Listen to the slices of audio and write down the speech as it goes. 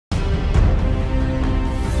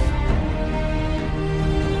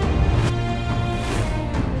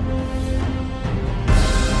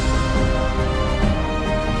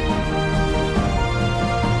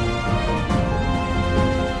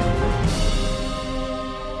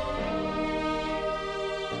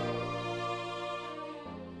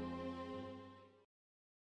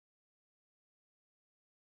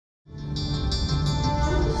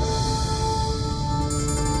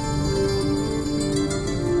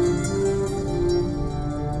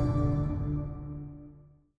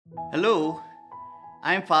Hello,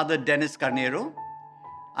 I'm Father Denis Carneiro.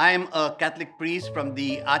 I am a Catholic priest from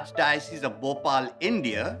the Archdiocese of Bhopal,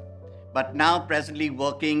 India, but now presently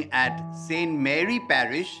working at St. Mary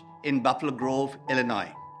Parish in Buffalo Grove,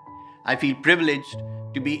 Illinois. I feel privileged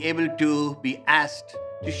to be able to be asked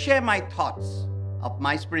to share my thoughts of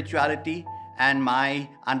my spirituality and my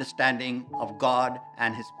understanding of God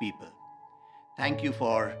and His people. Thank you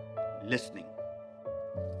for listening.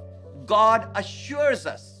 God assures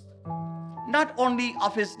us not only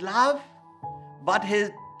of His love, but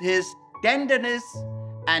His tenderness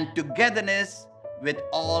and togetherness with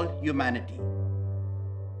all humanity.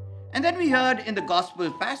 And then we heard in the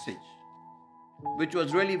gospel passage, which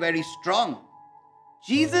was really very strong,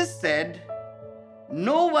 Jesus said,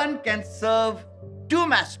 "No one can serve two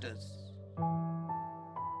masters.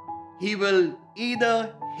 He will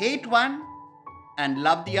either hate one and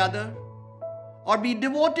love the other, or be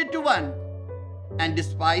devoted to one and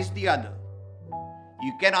despise the other.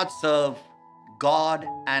 You cannot serve God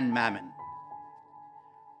and mammon."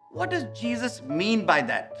 What does Jesus mean by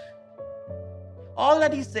that? All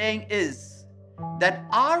that He's saying is that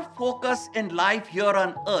our focus in life here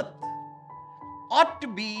on earth ought to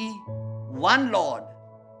be one Lord,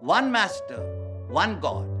 one Master, one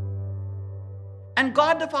God. And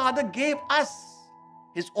God the Father gave us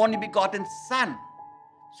His only begotten Son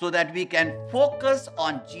so that we can focus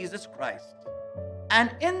on Jesus Christ.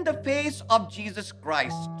 And in the face of Jesus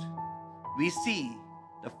Christ, we see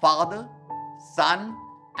the Father, Son,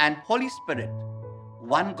 and Holy Spirit,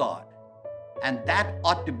 one God. And that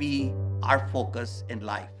ought to be our focus in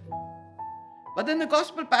life. But then the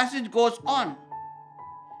gospel passage goes on.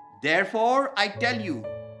 "Therefore, I tell you,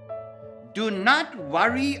 do not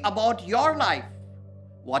worry about your life,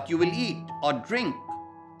 what you will eat or drink,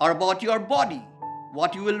 or about your body,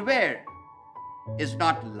 what you will wear. Is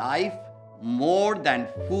not life more than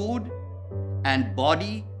food, and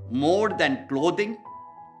body more than clothing?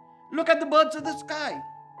 Look at the birds of the sky.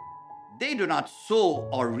 They do not sow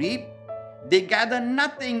or reap. They gather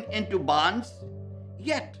nothing into barns,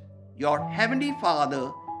 yet your heavenly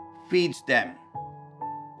Father feeds them.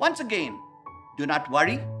 Once again, do not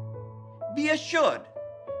worry. Be assured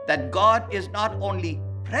that God is not only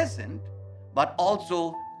present, but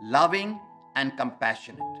also loving and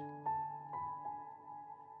compassionate."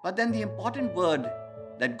 But then the important word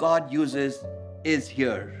that God uses is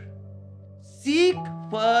here. "Seek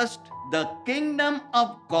first the kingdom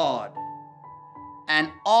of God, and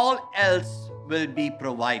all else will be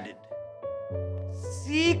provided."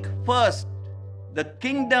 Seek first the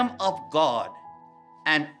kingdom of God,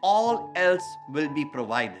 and all else will be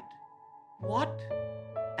provided. What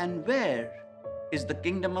and where is the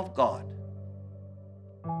kingdom of God?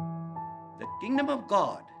 The kingdom of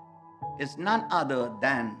God is none other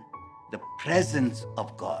than the presence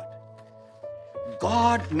of God.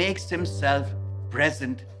 God makes Himself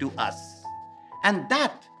present to us. And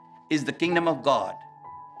that is the kingdom of God.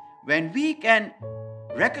 When we can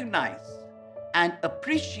recognize and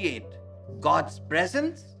appreciate God's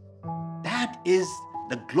presence, that is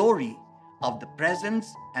the glory of the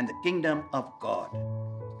presence and the kingdom of God.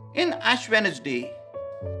 In Ash Wednesday,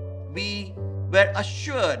 we were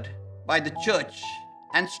assured by the church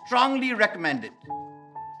and strongly recommended,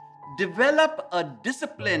 develop a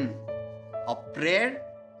discipline of prayer,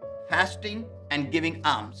 fasting, and giving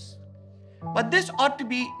alms. But this ought to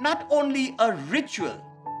be not only a ritual,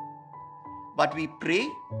 but we pray,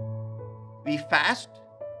 we fast,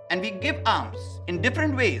 and we give alms in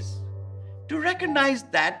different ways to recognize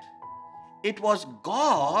that it was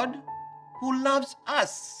God who loves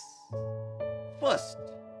us first.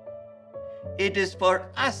 It is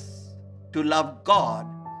for us to love God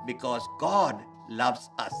because God loves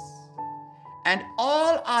us. And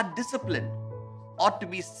all our discipline ought to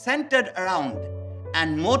be centered around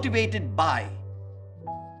and motivated by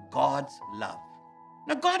God's love.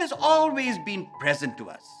 Now, God has always been present to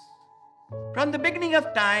us. From the beginning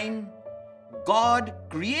of time, God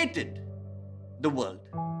created the world.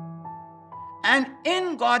 And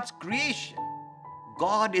in God's creation,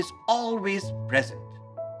 God is always present.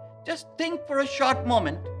 Just think for a short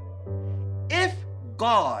moment. If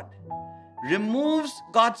God removes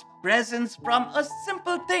God's presence from a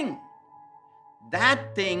simple thing,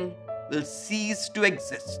 that thing will cease to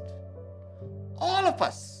exist. All of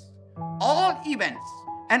us, all events,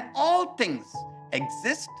 and all things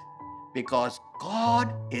exist because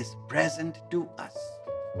God is present to us.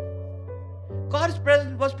 God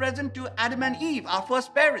was present to Adam and Eve, our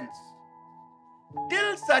first parents,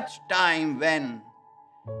 till such time when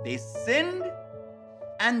they sinned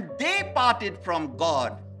and they parted from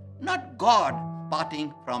God, not God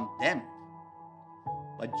parting from them.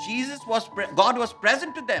 But God was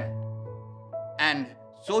present to them. And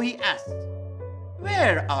so he asked,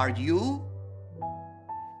 "Where are you?"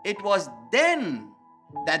 It was then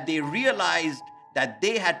that they realized that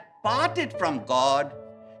they had parted from God.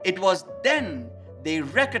 It was then they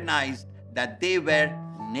recognized that they were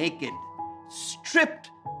naked,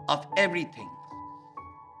 stripped of everything.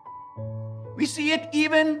 We see it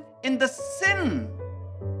even in the sin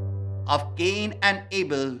of Cain and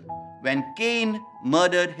Abel when Cain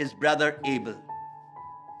murdered his brother Abel.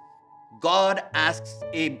 God asks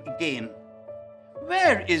Cain,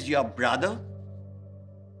 "Where is your brother?"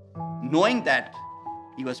 Knowing that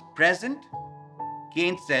he was present,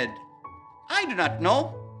 Cain said, "I do not know.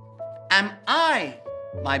 Am I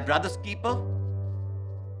my brother's keeper?"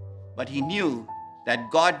 But he knew that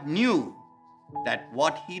God knew that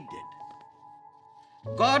what he did.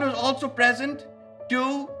 God was also present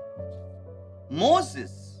to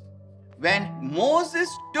Moses when Moses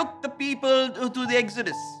took the people to the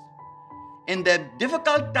Exodus. In the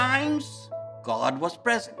difficult times, God was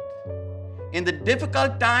present. In the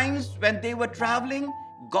difficult times when they were traveling,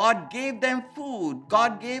 God gave them food.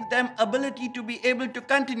 God gave them ability to be able to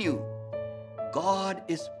continue. God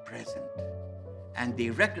is present, and they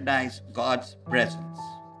recognize God's presence.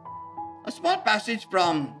 A small passage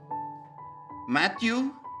from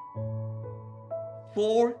Matthew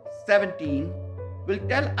 4:17 will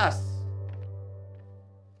tell us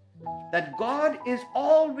that God is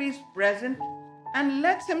always present and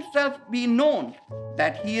lets himself be known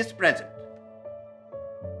that he is present.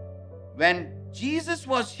 When Jesus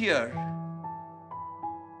was here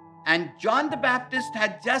and John the Baptist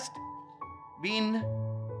had just been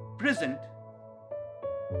imprisoned,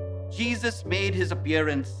 Jesus made his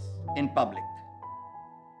appearance in public.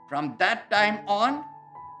 From that time on,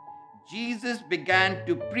 Jesus began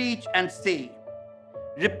to preach and say,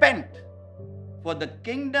 "Repent, for the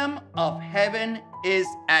kingdom of heaven is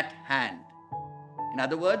at hand." In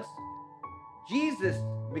other words, Jesus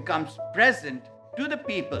becomes present to the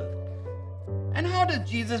people. And how does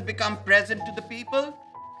Jesus become present to the people?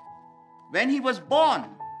 When he was born,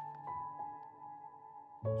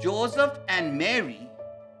 Joseph and Mary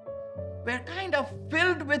were kind of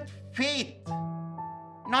filled with faith,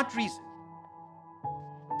 not reason.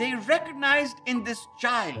 They recognized in this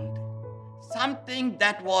child something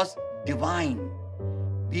that was divine,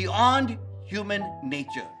 beyond human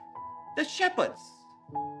nature. The shepherds,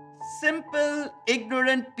 simple,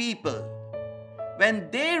 ignorant people, when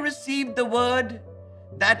they received the word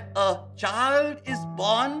that a child is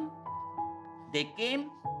born, they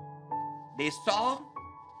came, they saw,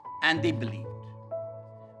 and they believed.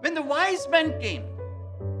 When the wise men came,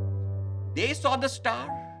 they saw the star,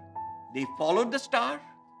 they followed the star,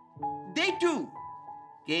 they too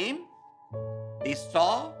came, they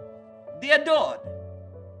saw, they adored,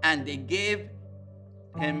 and they gave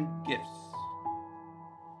him gifts.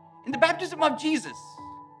 In the baptism of Jesus,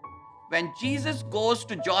 when Jesus goes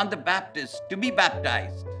to John the Baptist to be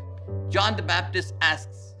baptized, John the Baptist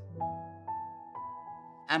asks,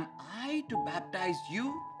 "Am I to baptize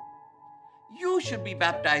you? You should be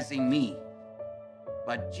baptizing me."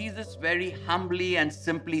 But Jesus very humbly and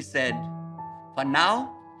simply said, "For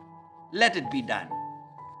now, let it be done."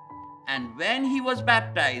 And when he was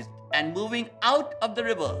baptized and moving out of the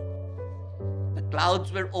river, the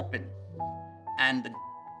clouds were open, and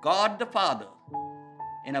God the Father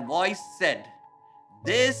in a voice said,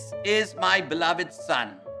 "This is my beloved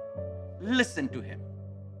Son. Listen to him."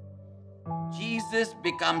 Jesus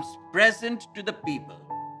becomes present to the people.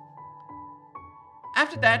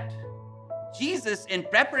 After that, Jesus, in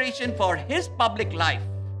preparation for his public life,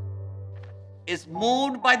 is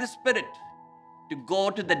moved by the Spirit to go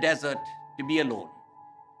to the desert to be alone.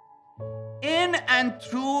 In and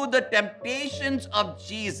through the temptations of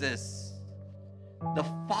Jesus, the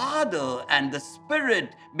Father and the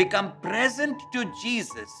Spirit become present to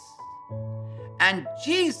Jesus. And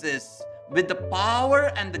Jesus, with the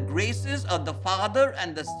power and the graces of the Father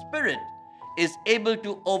and the Spirit, is able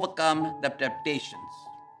to overcome the temptations.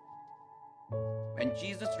 When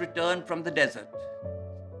Jesus returned from the desert,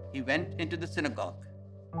 he went into the synagogue,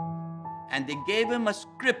 and they gave him a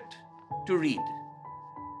script to read.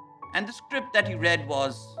 And the script that he read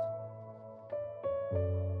was,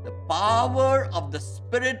 "The power of the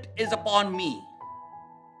Spirit is upon me.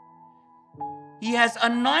 He has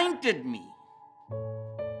anointed me.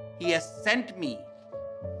 He has sent me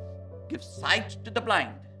to give sight to the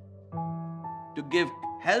blind, to give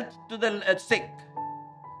health to the sick,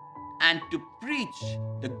 and to preach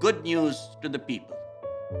the good news to the people."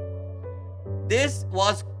 This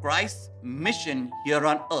was Christ's mission here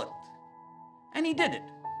on earth, and he did it.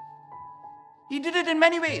 He did it in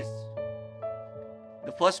many ways.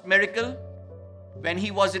 The first miracle, when he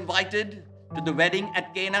was invited to the wedding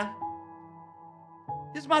at Cana,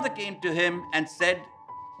 his mother came to him and said,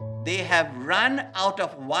 "They have run out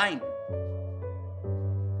of wine."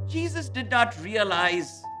 Jesus did not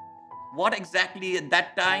realize what exactly at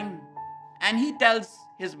that time, and he tells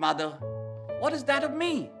his mother, "What is that of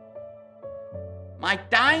me? My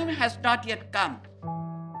time has not yet come."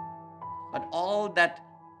 But all that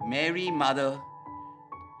Mary, mother,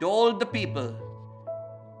 told the people,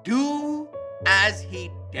 "Do as he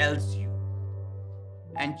tells you."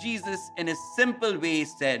 And Jesus, in a simple way,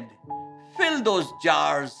 said, "Fill those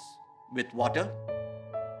jars with water."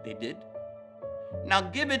 They did. "Now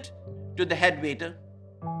give it to the head waiter."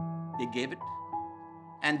 They gave it.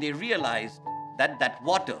 And they realized that that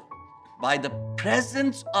water, by the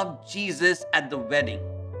presence of Jesus at the wedding,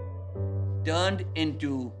 turned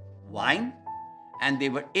into wine, and they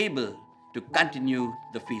were able to continue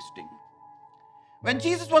the feasting. When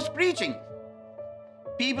Jesus was preaching,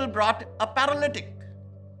 people brought a paralytic,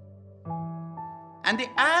 and they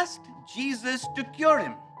asked Jesus to cure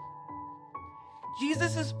him.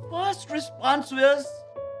 Jesus' first response was,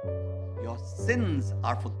 "Your sins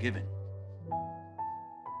are forgiven."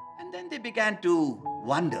 And then they began to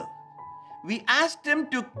wonder. We asked him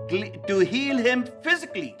to heal him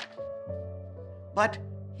physically, but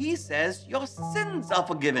he says, "Your sins are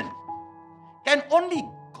forgiven." Can only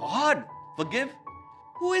God forgive?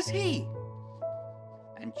 Who is he?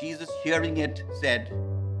 And Jesus, hearing it, said,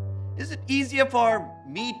 "Is it easier for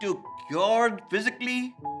me to cure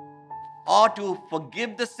physically or to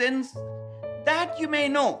forgive the sins? That you may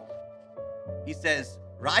know." He says,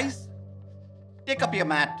 "Rise, take up your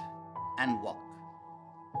mat and walk."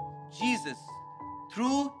 Jesus,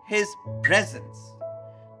 through his presence,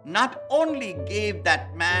 not only gave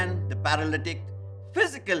that man, the paralytic,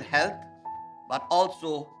 physical health, but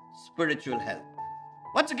also spiritual health.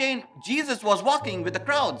 Once again, Jesus was walking with the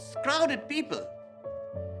crowded people.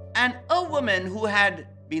 And a woman who had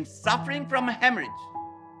been suffering from a hemorrhage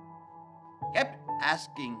kept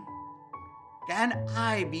asking, "Can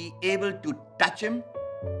I be able to touch him?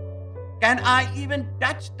 Can I even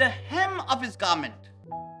touch the hem of his garment?"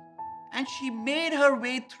 And she made her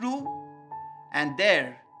way through, and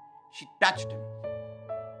there she touched him.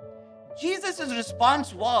 Jesus'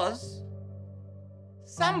 response was,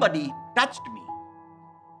 "Somebody touched me."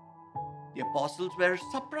 The apostles were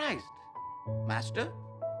surprised. "Master,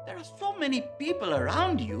 there are so many people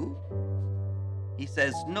around you." He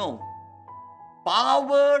says, "No,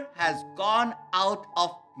 power has gone out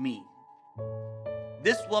of me."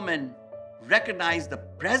 This woman recognized the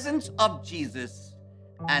presence of Jesus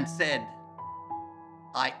and said,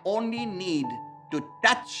 "I only need to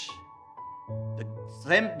touch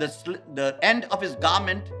the end of his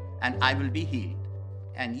garment and I will be healed."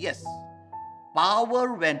 And yes,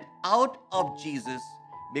 power went out of Jesus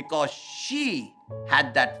because she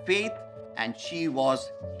had that faith and she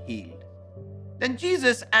was healed. Then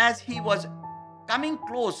Jesus, as he was coming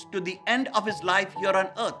close to the end of his life here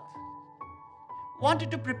on earth,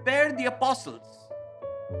 wanted to prepare the apostles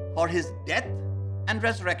for his death and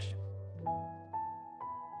resurrection.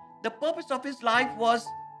 The purpose of his life was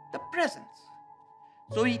the presence.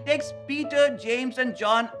 So he takes Peter, James, and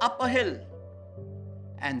John up a hill,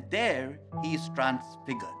 and there he is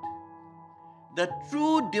transfigured. The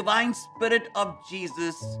true divine spirit of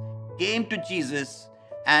Jesus came to Jesus,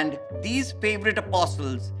 and these favorite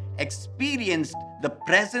apostles experienced the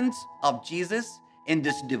presence of Jesus in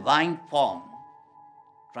this divine form,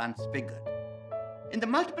 transfigured. In the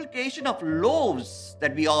multiplication of loaves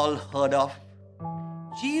that we all heard of,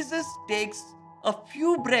 Jesus takes a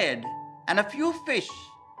few bread and a few fish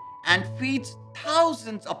and feeds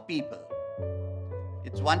thousands of people.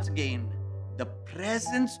 It's once again the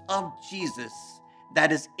presence of Jesus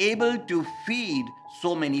that is able to feed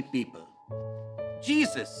so many people.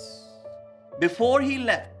 Jesus, before he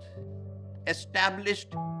left,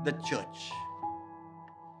 established the church,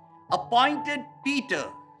 appointed Peter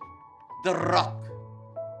the rock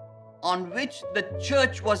on which the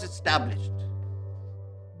church was established.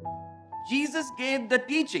 Jesus gave the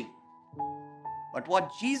teaching, but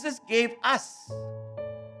what Jesus gave us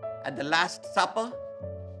at the Last Supper,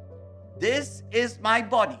 "This is my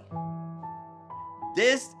body,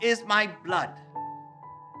 this is my blood,"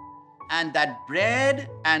 and that bread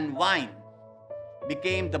and wine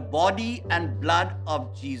became the body and blood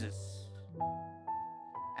of Jesus.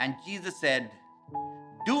 And Jesus said,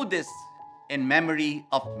 "Do this in memory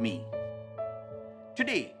of me."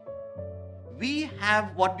 Today, we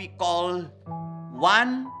have what we call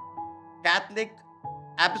one Catholic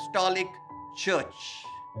Apostolic Church,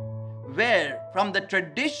 where from the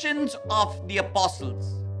traditions of the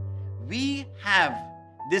apostles, we have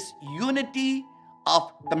this unity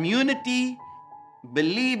of community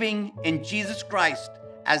believing in Jesus Christ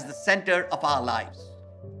as the center of our lives.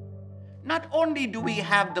 Not only do we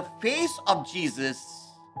have the face of Jesus,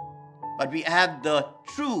 but we have the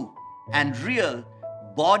true and real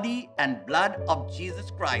body and blood of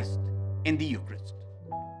Jesus Christ in the Eucharist.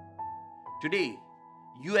 Today,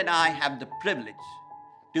 you and I have the privilege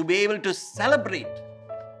to be able to celebrate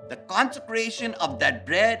the consecration of that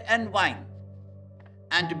bread and wine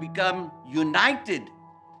and to become united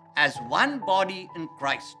as one body in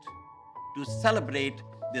Christ to celebrate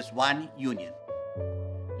this one union.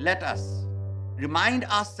 Let us remind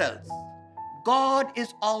ourselves, God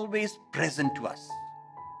is always present to us.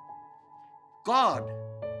 God,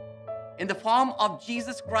 in the form of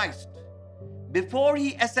Jesus Christ, before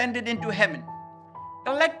he ascended into heaven,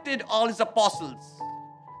 collected all his apostles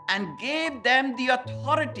and gave them the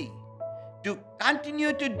authority to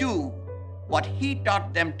continue to do what he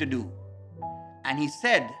taught them to do. And he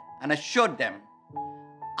said and assured them,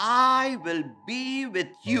 I will be with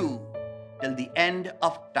you till the end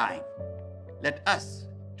of time. Let us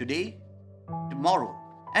today, tomorrow,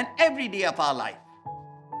 and every day of our life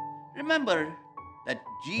remember that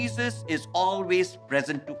Jesus is always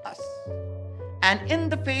present to us. And in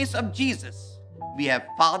the face of Jesus, we have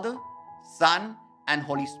Father, Son, and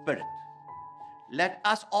Holy Spirit. Let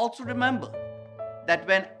us also remember that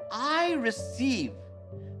when I receive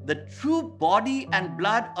the true body and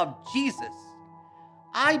blood of Jesus,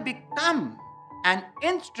 I become an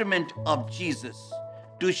instrument of Jesus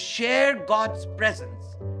to share God's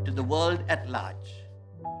presence to the world at large.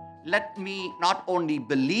 Let me not only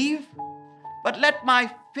believe, but let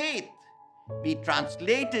my faith be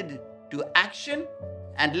translated to action,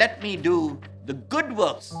 and let me do the good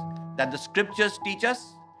works that the scriptures teach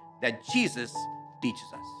us, that Jesus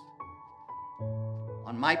teaches us.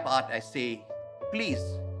 On my part, I say, please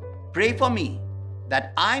pray for me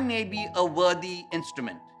that I may be a worthy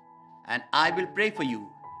instrument, and I will pray for you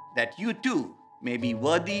that you too may be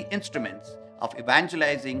worthy instruments of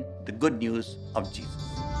evangelizing the good news of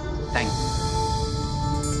Jesus. Thank you.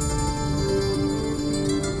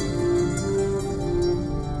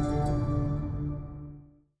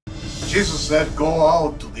 Jesus said, go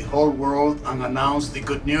out to the whole world and announce the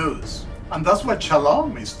good news. And that's what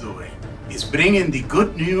Shalom is doing. It's bringing the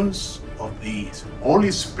good news of the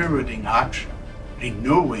Holy Spirit in action,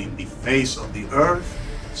 renewing the face of the earth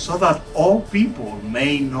so that all people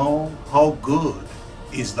may know how good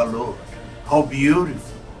is the Lord, how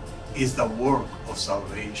beautiful is the work of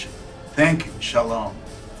salvation. Thank you, Shalom,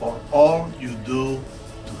 for all you do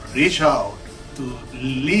to reach out, to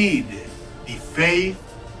lead the faith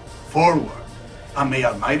forward. And may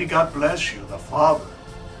Almighty God bless you, the Father,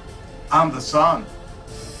 and the Son,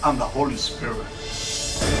 and the Holy Spirit.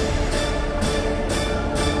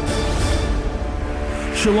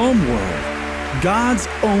 Shalom World, God's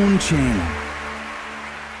own channel.